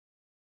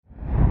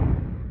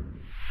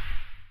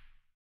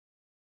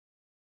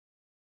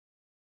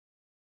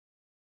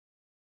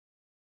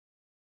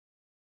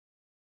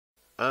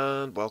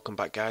And welcome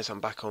back, guys. I'm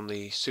back on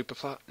the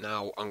Superflat.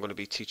 Now I'm going to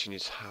be teaching you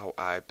how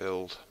I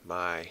build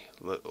my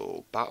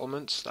little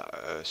battlements that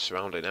are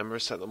surrounding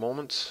Emirates at the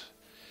moment.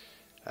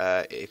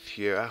 If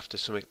you're after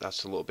something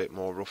that's a little bit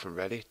more rough and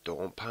ready,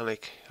 don't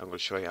panic. I'm going to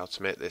show you how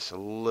to make this a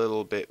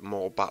little bit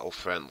more battle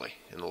friendly.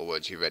 In other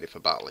words, you're ready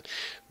for battling.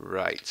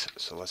 Right,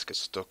 so let's get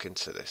stuck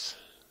into this.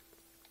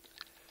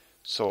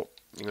 So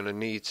you're going to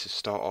need to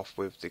start off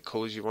with the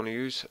colours you want to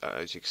use.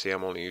 As you can see,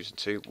 I'm only using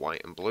two,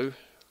 white and blue.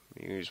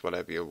 Use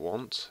whatever you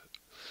want.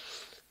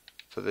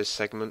 For this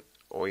segment,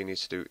 all you need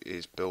to do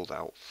is build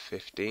out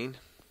 15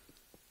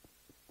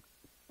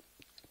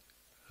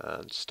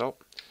 and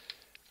stop.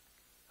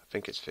 I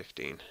think it's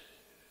 15.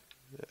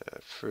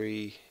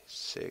 3,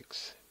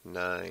 6,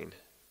 9,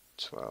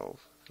 12.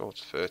 Oh,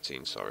 it's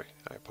 13, sorry.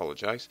 I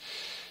apologise.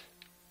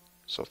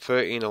 So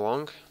 13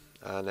 along,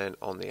 and then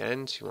on the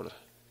end, you want to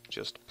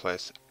just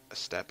place a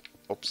step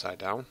upside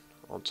down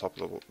on top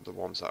of the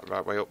ones that are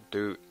right way up.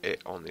 Do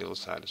it on the other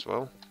side as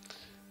well.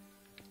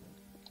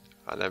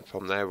 And then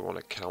from there we want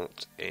to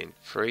count in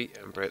 3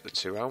 and break the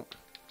 2 out.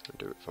 And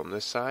do it from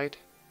this side.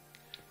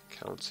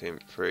 Count in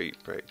 3,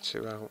 break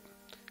 2 out.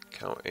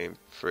 Count in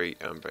 3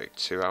 and break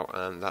 2 out.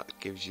 And that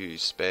gives you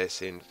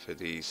spacing for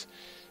these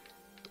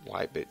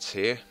white bits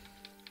here.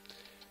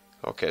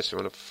 Okay, so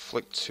you want to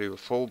flick to a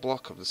full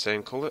block of the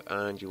same colour,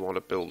 and you want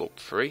to build up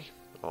 3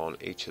 on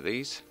each of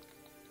these.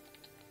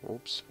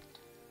 Oops.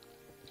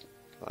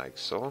 Like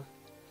so.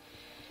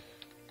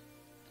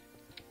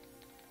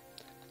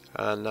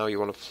 And now you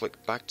want to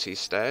flick back to your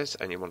stairs,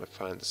 and you want to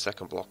find the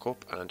second block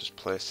up and just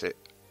place it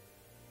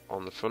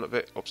on the front of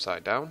it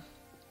upside down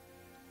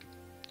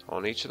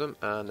on each of them,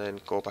 and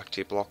then go back to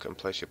your block and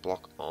place your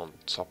block on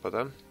top of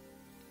them,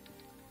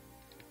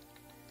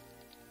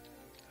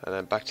 and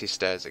then back to your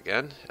stairs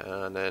again,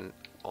 and then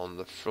on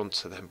the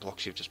front of them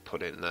blocks you've just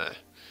put in there.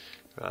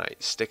 Right,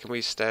 sticking with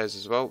your stairs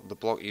as well, the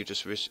block you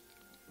just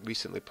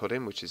recently put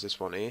in, which is this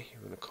one here, you're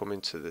going to come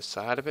into the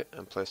side of it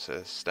and place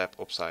a step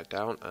upside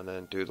down, and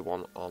then do the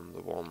one on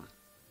the one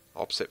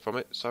opposite from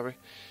it, sorry.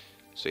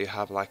 So you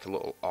have like a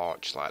little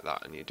arch like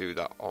that, and you do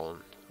that on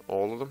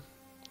all of them.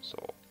 So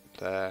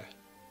there,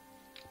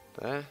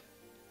 there,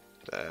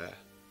 there,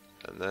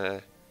 and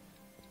there,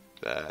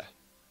 there,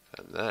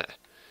 and there.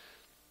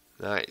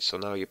 Right, so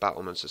now your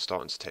battlements are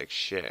starting to take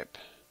shape.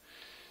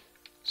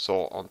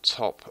 So on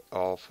top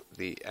of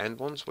the end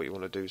ones, what you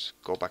want to do is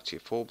go back to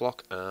your full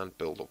block and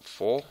build up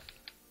 4.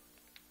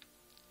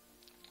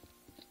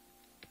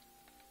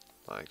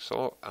 Like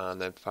so,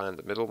 and then find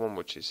the middle one,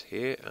 which is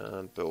here,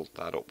 and build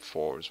that up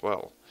 4 as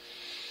well.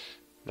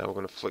 Now we're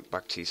going to flick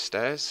back to your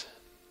stairs,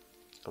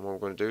 and what we're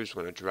going to do is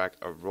we're going to drag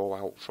a row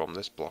out from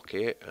this block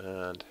here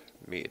and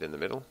meet it in the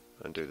middle,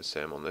 and do the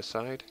same on this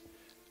side.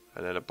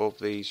 And then above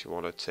these you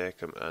want to take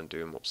them and do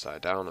them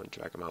upside down and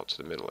drag them out to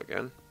the middle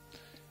again,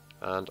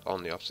 and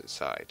on the opposite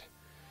side.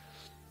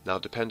 Now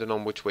depending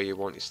on which way you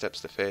want your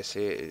steps to face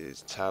here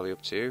is entirely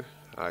up to you.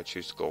 I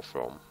choose to go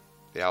from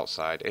the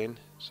outside in,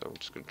 so I'm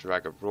just going to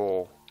drag a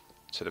row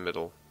to the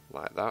middle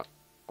like that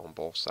on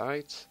both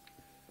sides.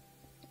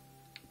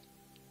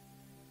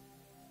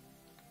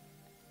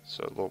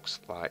 So it looks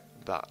like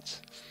that.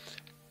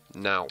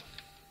 Now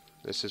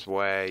this is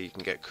where you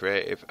can get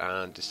creative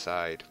and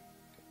decide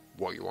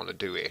what you want to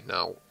do here.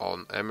 Now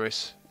on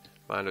Emirates,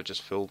 mine are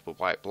just filled with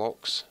white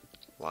blocks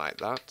like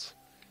that,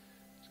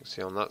 you can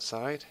see on that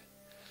side.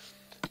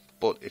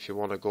 But if you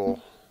want to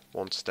go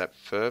one step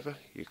further,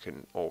 you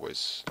can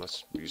always,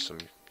 let's use some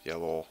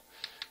yellow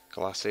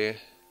glass here,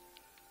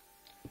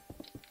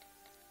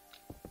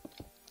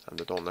 and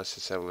they don't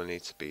necessarily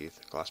need to be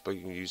the glass, but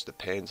you can use the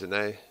panes in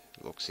there.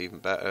 It looks even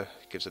better,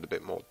 it gives it a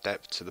bit more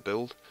depth to the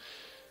build.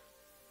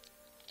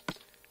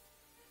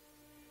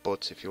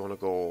 But if you want to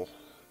go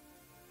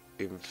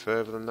even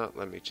further than that,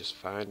 let me just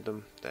find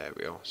them. There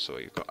we are. So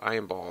you've got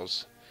iron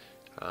bars,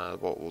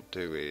 and what we'll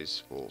do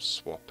is we'll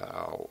swap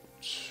out,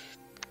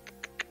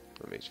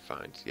 let me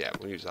find, yeah,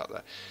 we'll use that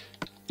there,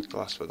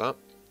 glass for that,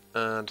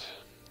 and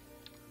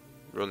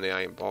run the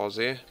iron bars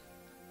here.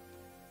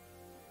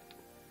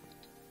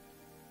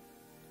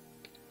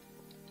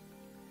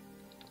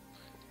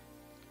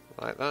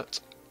 Like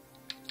that.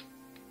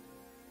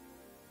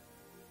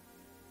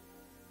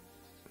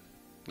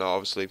 Now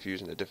obviously if you're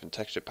using a different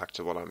texture pack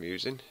to what I'm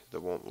using, they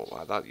won't look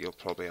like that. You'll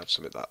probably have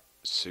something that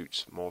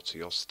suits more to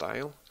your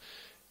style.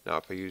 Now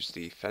if I use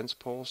the fence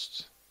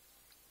posts,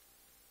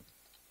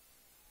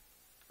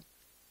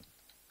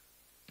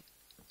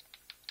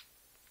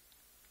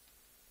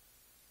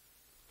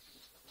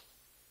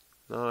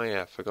 oh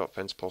yeah, I forgot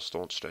fence posts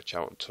don't stretch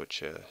out and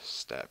touch a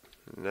step.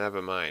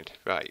 Never mind.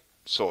 Right,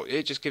 so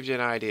it just gives you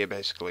an idea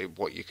basically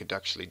what you could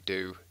actually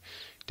do,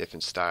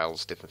 different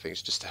styles, different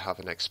things, just to have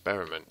an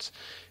experiment.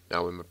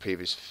 Now in my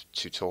previous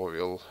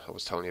tutorial I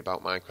was telling you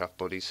about Minecraft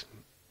Buddies.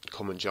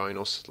 Come and join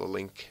us. The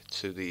link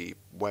to the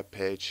web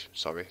page,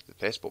 sorry, the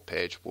Facebook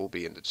page will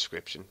be in the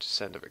description. Just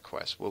send a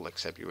request, we'll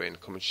accept you in.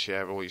 Come and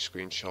share all your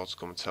screenshots,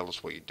 come and tell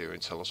us what you're doing,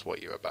 tell us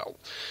what you're about.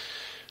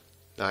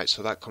 Alright,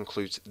 so that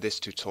concludes this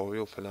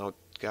tutorial. For now,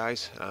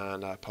 guys,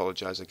 and I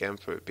apologise again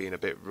for it being a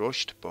bit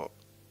rushed, but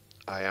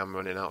I am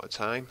running out of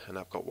time and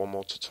I've got one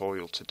more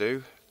tutorial to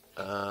do,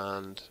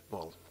 and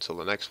well, till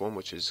the next one,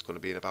 which is going to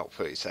be in about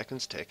 30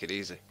 seconds. Take it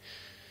easy.